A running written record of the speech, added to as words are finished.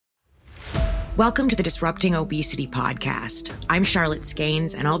Welcome to the Disrupting Obesity podcast. I'm Charlotte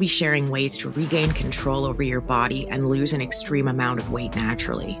Skanes, and I'll be sharing ways to regain control over your body and lose an extreme amount of weight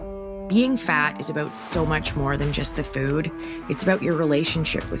naturally. Being fat is about so much more than just the food. It's about your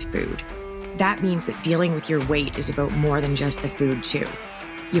relationship with food. That means that dealing with your weight is about more than just the food, too.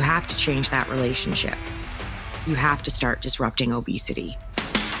 You have to change that relationship. You have to start disrupting obesity.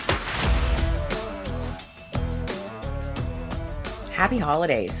 Happy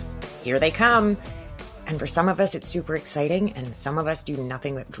holidays. Here they come. And for some of us, it's super exciting, and some of us do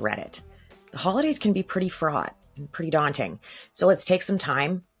nothing but dread it. The holidays can be pretty fraught and pretty daunting. So let's take some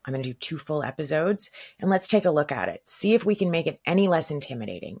time. I'm going to do 2 full episodes, and let's take a look at it. See if we can make it any less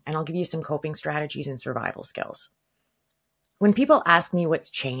intimidating, and I'll give you some coping strategies and survival skills. When people ask me what's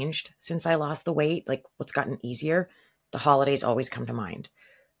changed since I lost the weight, like what's gotten easier, the holidays always come to mind.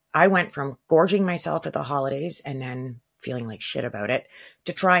 I went from gorging myself at the holidays and then feeling like shit about it,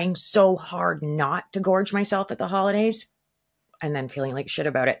 to trying so hard not to gorge myself at the holidays and then feeling like shit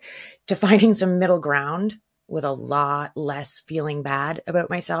about it, to finding some middle ground with a lot less feeling bad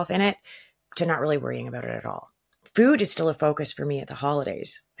about myself in it, to not really worrying about it at all. Food is still a focus for me at the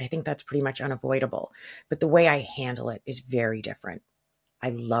holidays. I think that's pretty much unavoidable, but the way I handle it is very different. I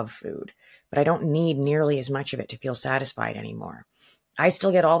love food, but I don't need nearly as much of it to feel satisfied anymore. I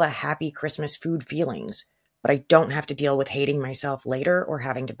still get all the happy Christmas food feelings, but I don't have to deal with hating myself later or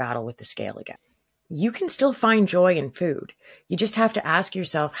having to battle with the scale again. You can still find joy in food. You just have to ask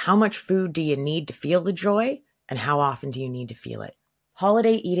yourself, how much food do you need to feel the joy, and how often do you need to feel it?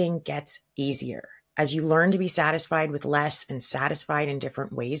 Holiday eating gets easier. As you learn to be satisfied with less and satisfied in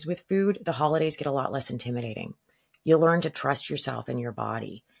different ways with food, the holidays get a lot less intimidating. You'll learn to trust yourself and your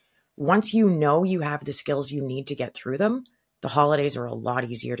body. Once you know you have the skills you need to get through them, the holidays are a lot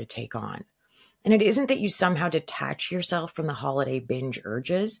easier to take on. And it isn't that you somehow detach yourself from the holiday binge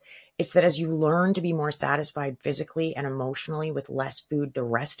urges. It's that as you learn to be more satisfied physically and emotionally with less food the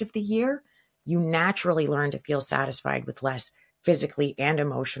rest of the year, you naturally learn to feel satisfied with less physically and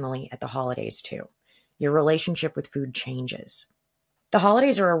emotionally at the holidays too. Your relationship with food changes. The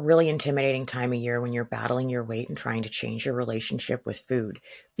holidays are a really intimidating time of year when you're battling your weight and trying to change your relationship with food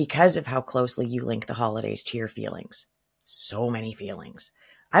because of how closely you link the holidays to your feelings. So many feelings.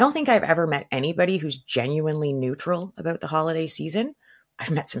 I don't think I've ever met anybody who's genuinely neutral about the holiday season.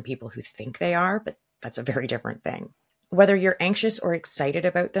 I've met some people who think they are, but that's a very different thing. Whether you're anxious or excited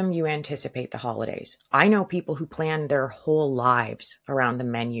about them, you anticipate the holidays. I know people who plan their whole lives around the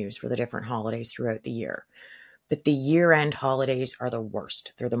menus for the different holidays throughout the year. But the year-end holidays are the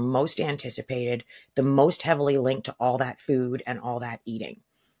worst. They're the most anticipated, the most heavily linked to all that food and all that eating.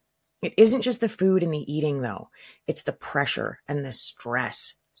 It isn't just the food and the eating, though. It's the pressure and the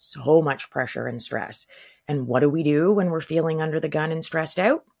stress. So much pressure and stress. And what do we do when we're feeling under the gun and stressed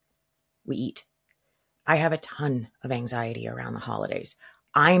out? We eat. I have a ton of anxiety around the holidays.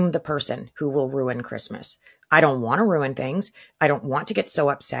 I'm the person who will ruin Christmas. I don't want to ruin things. I don't want to get so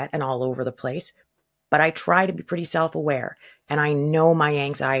upset and all over the place, but I try to be pretty self-aware, and I know my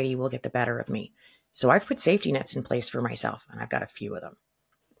anxiety will get the better of me. So I've put safety nets in place for myself, and I've got a few of them.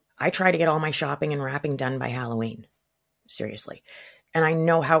 I try to get all my shopping and wrapping done by Halloween. Seriously. And I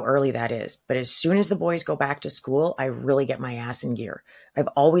know how early that is, but as soon as the boys go back to school, I really get my ass in gear. I've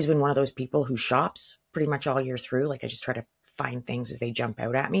always been one of those people who shops pretty much all year through. Like I just try to find things as they jump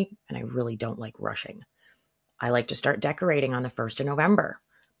out at me, and I really don't like rushing. I like to start decorating on the 1st of November.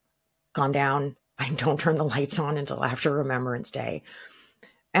 Calm down. I don't turn the lights on until after Remembrance Day.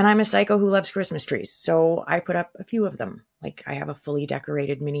 And I'm a psycho who loves Christmas trees, so I put up a few of them. Like I have a fully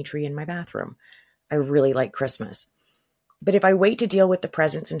decorated mini tree in my bathroom. I really like Christmas. But if I wait to deal with the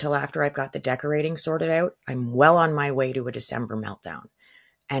presents until after I've got the decorating sorted out, I'm well on my way to a December meltdown.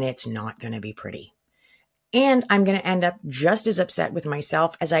 And it's not going to be pretty. And I'm going to end up just as upset with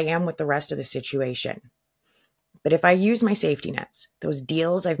myself as I am with the rest of the situation. But if I use my safety nets, those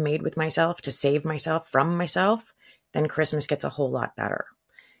deals I've made with myself to save myself from myself, then Christmas gets a whole lot better.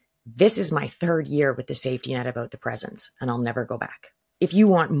 This is my 3rd year with the safety net about the presents, and I'll never go back. If you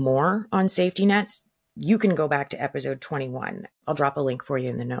want more on safety nets, you can go back to episode 21. I'll drop a link for you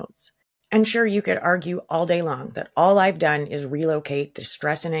in the notes. And sure, you could argue all day long that all I've done is relocate the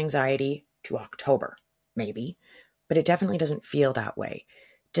stress and anxiety to October, maybe, but it definitely doesn't feel that way.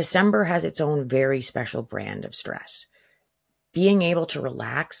 December has its own very special brand of stress. Being able to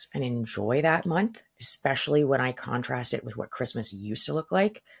relax and enjoy that month, especially when I contrast it with what Christmas used to look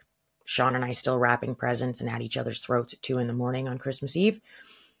like, Sean and I still wrapping presents and at each other's throats at 2 a.m. on Christmas Eve.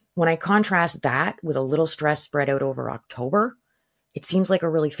 When I contrast that with a little stress spread out over October, it seems like a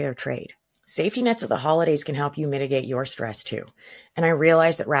really fair trade. Safety nets of the holidays can help you mitigate your stress too. And I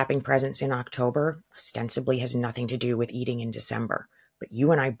realize that wrapping presents in October ostensibly has nothing to do with eating in December, but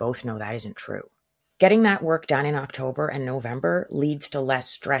you and I both know that isn't true. Getting that work done in October and November leads to less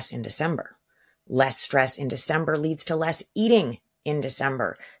stress in December. Less stress in December leads to less eating in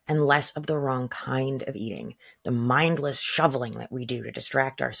December and less of the wrong kind of eating, the mindless shoveling that we do to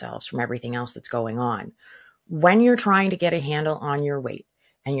distract ourselves from everything else that's going on. When you're trying to get a handle on your weight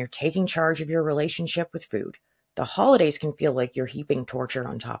and you're taking charge of your relationship with food, the holidays can feel like you're heaping torture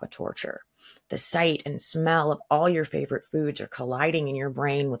on top of torture. The sight and smell of all your favorite foods are colliding in your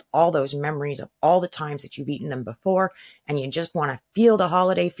brain with all those memories of all the times that you've eaten them before, and you just want to feel the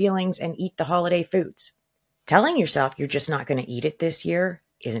holiday feelings and eat the holiday foods. Telling yourself you're just not going to eat it this year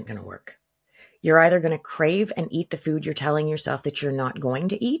isn't going to work. You're either going to crave and eat the food you're telling yourself that you're not going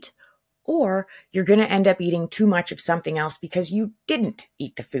to eat, or you're going to end up eating too much of something else because you didn't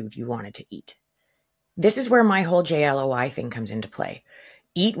eat the food you wanted to eat. This is where my whole JLOI thing comes into play.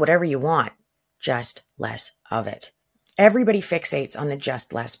 Eat whatever you want, just less of it. Everybody fixates on the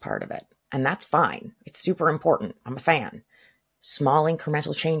just less part of it, and that's fine. It's super important. I'm a fan. Small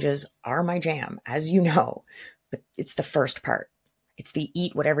incremental changes are my jam, as you know, but it's the first part. It's the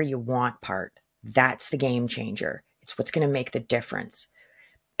eat whatever you want part. That's the game changer. It's what's going to make the difference.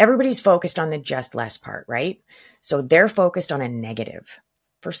 Everybody's focused on the just less part, right? So they're focused on a negative.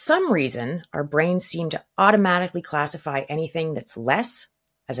 For some reason, our brains seem to automatically classify anything that's less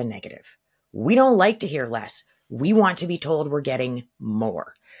as a negative. We don't like to hear less. We want to be told we're getting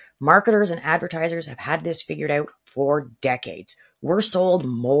more. Marketers and advertisers have had this figured out for decades. We're sold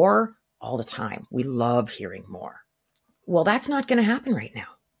more all the time. We love hearing more. Well, that's not going to happen right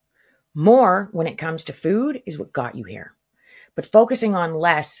now. More, when it comes to food, is what got you here. But focusing on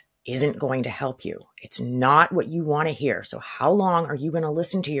less isn't going to help you. It's not what you want to hear. So how long are you going to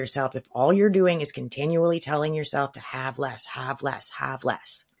listen to yourself if all you're doing is continually telling yourself to have less, have less, have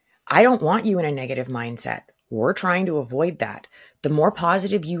less? I don't want you in a negative mindset. We're trying to avoid that. The more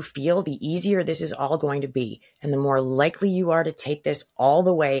positive you feel, the easier this is all going to be, and the more likely you are to take this all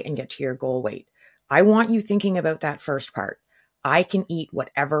the way and get to your goal weight. I want you thinking about that first part. I can eat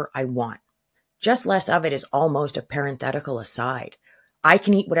whatever I want. Just less of it is almost a parenthetical aside. I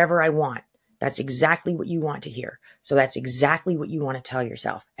can eat whatever I want. That's exactly what you want to hear. So that's exactly what you want to tell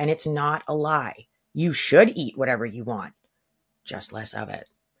yourself. And it's not a lie. You should eat whatever you want. Just less of it.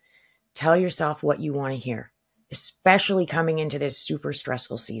 Tell yourself what you want to hear, especially coming into this super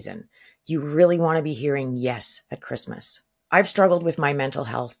stressful season. You really want to be hearing yes at Christmas. I've struggled with my mental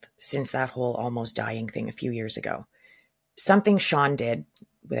health since that whole almost dying thing a few years ago. Something Sean did,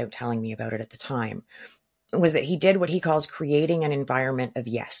 without telling me about it at the time, was that he did what he calls creating an environment of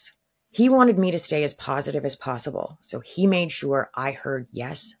yes. He wanted me to stay as positive as possible, so he made sure I heard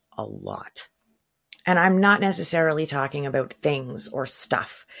yes a lot. And I'm not necessarily talking about things or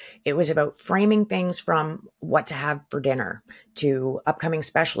stuff. It was about framing things from what to have for dinner to upcoming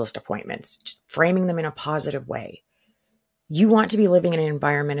specialist appointments, just framing them in a positive way. You want to be living in an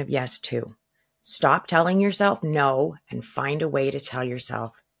environment of yes too. Stop telling yourself no and find a way to tell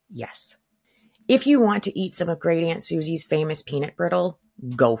yourself yes. If you want to eat some of Great Aunt Susie's famous peanut brittle,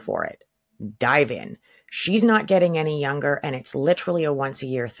 go for it. Dive in. She's not getting any younger, and it's literally a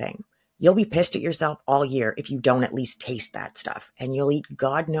once-a-year thing. You'll be pissed at yourself all year if you don't at least taste that stuff, and you'll eat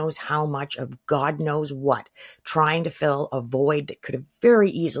God knows how much of God knows what, trying to fill a void that could have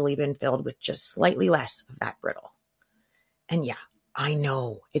very easily been filled with just slightly less of that brittle. And yeah, I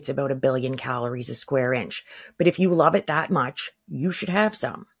know it's about 1 billion calories a square inch, but if you love it that much, you should have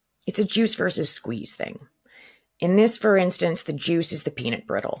some. It's a juice versus squeeze thing. In this, for instance, the juice is the peanut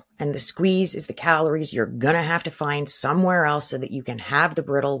brittle, and the squeeze is the calories you're going to have to find somewhere else so that you can have the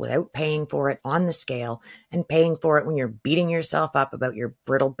brittle without paying for it on the scale and paying for it when you're beating yourself up about your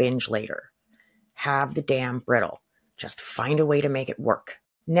brittle binge later. Have the damn brittle. Just find a way to make it work.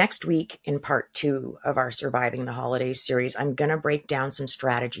 Next week, in part 2 of our Surviving the Holidays series, I'm going to break down some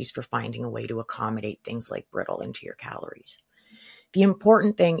strategies for finding a way to accommodate things like brittle into your calories. The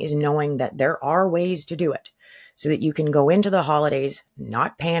important thing is knowing that there are ways to do it so that you can go into the holidays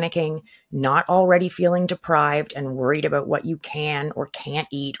not panicking, not already feeling deprived and worried about what you can or can't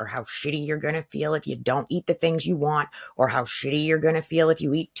eat, or how shitty you're going to feel if you don't eat the things you want, or how shitty you're going to feel if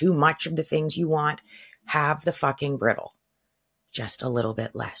you eat too much of the things you want. Have the fucking brittle. Just a little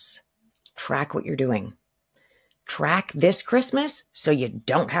bit less. Track what you're doing. Track this Christmas so you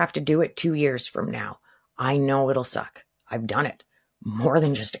don't have to do it 2 years from now. I know it'll suck. I've done it more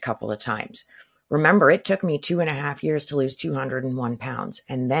than just a couple of times. Remember, it took me 2.5 years to lose 201 pounds,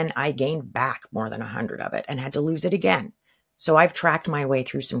 and then I gained back more than 100 of it and had to lose it again. So I've tracked my way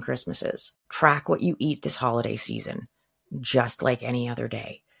through some Christmases. Track what you eat this holiday season, just like any other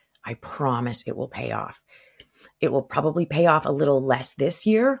day. I promise it will pay off. It will probably pay off a little less this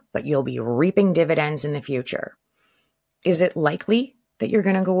year, but you'll be reaping dividends in the future. Is it likely that you're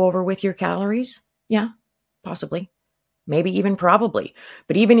going to go over with your calories? Yeah, possibly. Maybe even probably.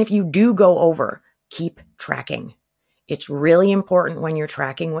 But even if you do go over, keep tracking. It's really important when you're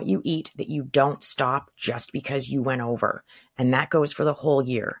tracking what you eat that you don't stop just because you went over. And that goes for the whole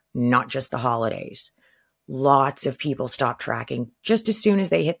year, not just the holidays. Lots of people stop tracking just as soon as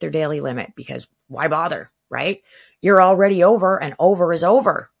they hit their daily limit because why bother, right? You're already over and over is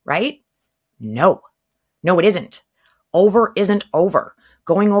over, right? No, it isn't. Over isn't over.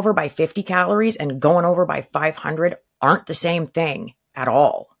 Going over by 50 calories and going over by 500 aren't the same thing at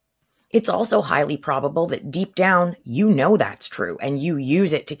all. It's also highly probable that deep down, you know that's true and you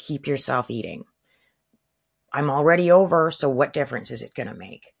use it to keep yourself eating. I'm already over, so what difference is it going to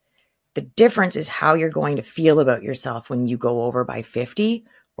make? The difference is how you're going to feel about yourself when you go over by 50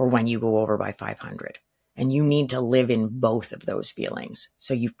 or when you go over by 500. And you need to live in both of those feelings.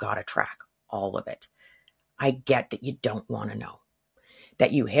 So you've got to track all of it. I get that you don't want to know.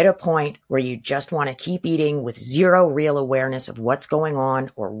 That you hit a point where you just want to keep eating with zero real awareness of what's going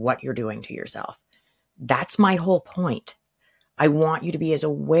on or what you're doing to yourself. That's my whole point. I want you to be as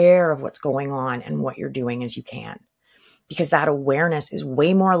aware of what's going on and what you're doing as you can, because that awareness is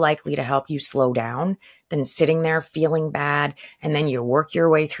way more likely to help you slow down than sitting there feeling bad and then you work your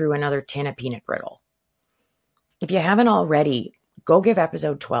way through another tin of peanut brittle. If you haven't already, go give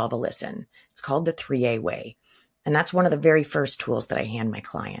episode 12 a listen. It's called the 3A Way. And that's one of the very first tools that I hand my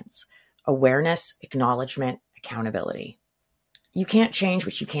clients. Awareness, acknowledgement, accountability. You can't change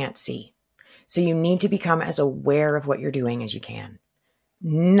what you can't see. So you need to become as aware of what you're doing as you can.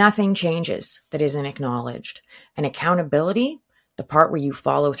 Nothing changes that isn't acknowledged. And accountability, the part where you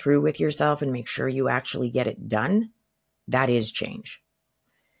follow through with yourself and make sure you actually get it done, that is change.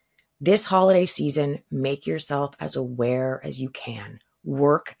 This holiday season, make yourself as aware as you can.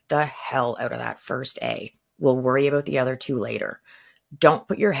 Work the hell out of that first A. We'll worry about the other two later. Don't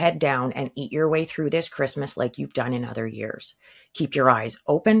put your head down and eat your way through this Christmas like you've done in other years. Keep your eyes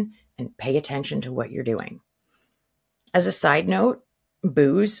open and pay attention to what you're doing. As a side note,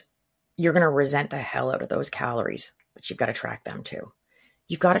 booze, you're going to resent the hell out of those calories, but you've got to track them too.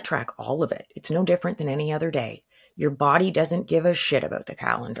 You've got to track all of it. It's no different than any other day. Your body doesn't give a shit about the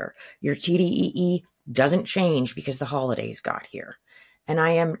calendar. Your TDEE doesn't change because the holidays got here. And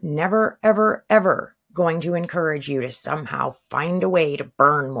I am never, ever, ever going to encourage you to somehow find a way to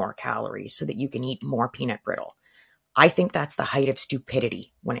burn more calories so that you can eat more peanut brittle. I think that's the height of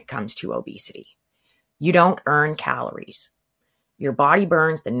stupidity when it comes to obesity. You don't earn calories. Your body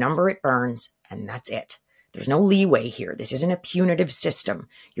burns the number it burns, and that's it. There's no leeway here. This isn't a punitive system.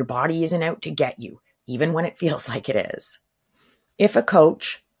 Your body isn't out to get you, even when it feels like it is. If a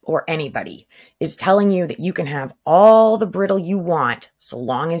coach or anybody is telling you that you can have all the brittle you want so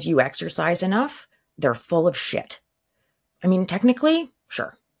long as you exercise enough, they're full of shit. I mean, technically,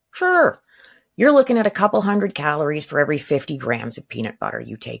 sure. You're looking at a couple hundred calories for every 50 grams of peanut butter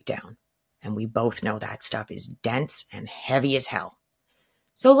you take down. And we both know that stuff is dense and heavy as hell.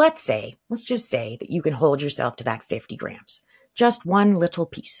 So let's just say that you can hold yourself to that 50 grams. Just one little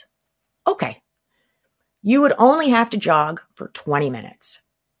piece. Okay. You would only have to jog for 20 minutes.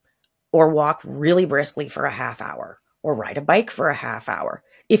 Or walk really briskly for a half hour. Or ride a bike for a half hour.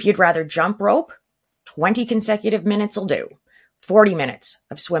 If you'd rather jump rope, 20 consecutive minutes will do. 40 minutes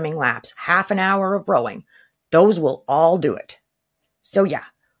of swimming laps, half an hour of rowing. Those will all do it. So yeah,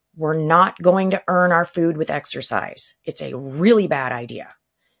 we're not going to earn our food with exercise. It's a really bad idea.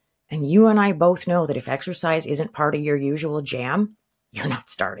 And you and I both know that if exercise isn't part of your usual jam, you're not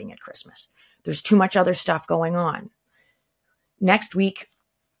starting at Christmas. There's too much other stuff going on. Next week,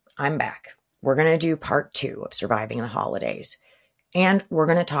 I'm back. We're going to do part 2 of surviving the holidays. And we're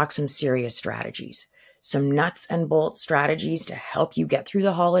going to talk some serious strategies, some nuts and bolts strategies to help you get through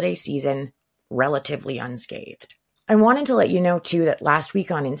the holiday season relatively unscathed. I wanted to let you know too that last week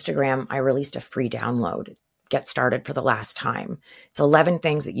on Instagram, I released a free download. Get started for the last time. It's 11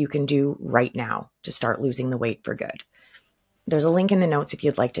 things that you can do right now to start losing the weight for good. There's a link in the notes if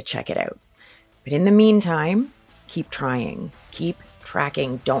you'd like to check it out. But in the meantime, keep trying, keep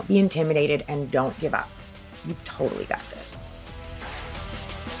tracking, don't be intimidated, and don't give up. You've totally got this.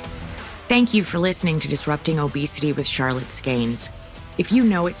 Thank you for listening to Disrupting Obesity with Charlotte Skanes. If you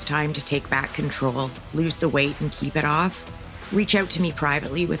know it's time to take back control, lose the weight, and keep it off, reach out to me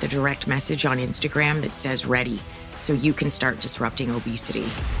privately with a direct message on Instagram that says ready, so you can start disrupting obesity.